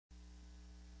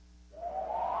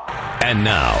And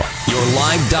now, your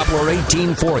live Doppler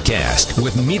 18 forecast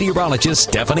with meteorologist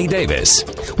Stephanie Davis.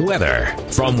 Weather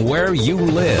from where you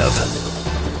live.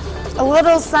 A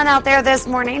little sun out there this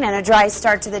morning and a dry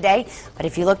start to the day. But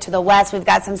if you look to the west, we've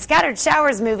got some scattered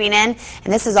showers moving in.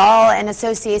 And this is all in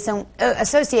association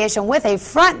with a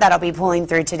front that'll be pulling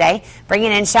through today,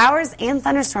 bringing in showers and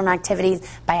thunderstorm activities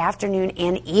by afternoon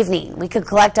and evening. We could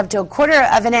collect up to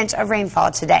 1/4 of an inch of rainfall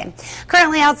today.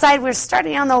 Currently outside, we're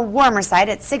starting on the warmer side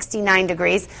at 69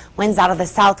 degrees. Winds out of the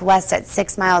southwest at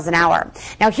 6 miles an hour.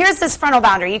 Now here's this frontal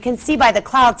boundary. You can see by the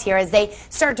clouds here as they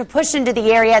start to push into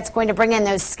the area, it's going to bring in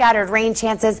those scattered rain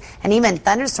chances and even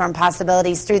thunderstorm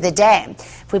possibilities through the day.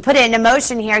 If we put it into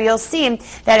motion here, you'll see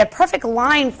that a perfect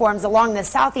line forms along the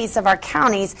southeast of our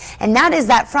counties, and that is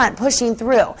that front pushing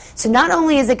through. So not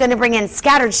only is it going to bring in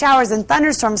scattered showers and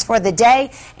thunderstorms for the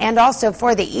day and also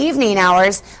for the evening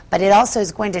hours, but it also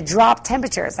is going to drop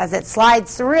temperatures. As it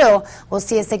slides through, we'll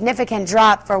see a significant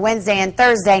drop for Wednesday and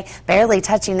Thursday, barely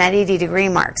touching that 80-degree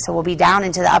mark. So we'll be down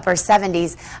into the upper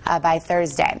 70s by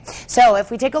Thursday. So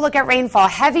if we take a look at rainfall,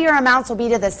 heavier amounts will be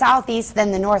to the southeast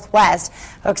than the northwest.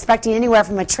 We're expecting anywhere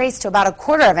from a trace to about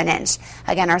 1/4 of an inch.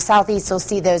 Again, our southeast will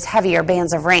see those heavier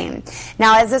bands of rain.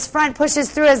 Now, as this front pushes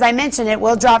through, as I mentioned, it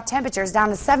will drop temperatures down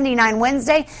to 79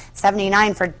 Wednesday,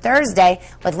 79 for Thursday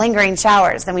with lingering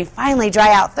showers. Then we finally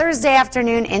dry out Thursday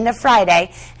afternoon into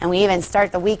Friday, and we even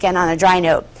start the weekend on a dry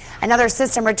note. Another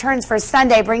system returns for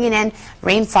Sunday, bringing in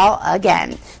rainfall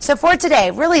again. So for today,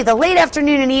 really the late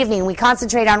afternoon and evening, we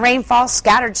concentrate on rainfall,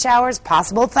 scattered showers,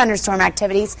 possible thunderstorm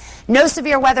activities. No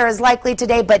severe weather is likely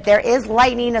today, but there is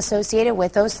lightning associated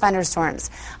with those thunderstorms.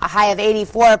 A high of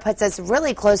 84 puts us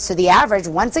really close to the average.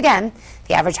 Once again,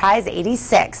 the average high is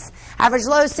 86. Average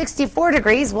low 64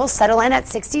 degrees. We'll settle in at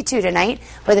 62 tonight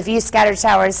with a few scattered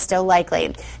showers still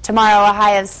likely. Tomorrow, a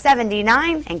high of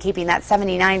 79 and keeping that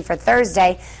 79 for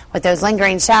Thursday with those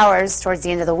lingering showers towards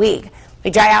the end of the week.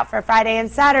 We dry out for Friday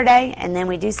and Saturday, and then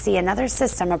we do see another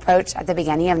system approach at the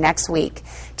beginning of next week.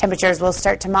 Temperatures will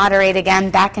start to moderate again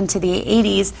back into the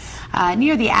 80s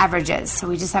near the averages. So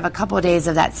we just have a couple of days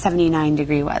of that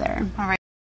 79-degree weather. All right.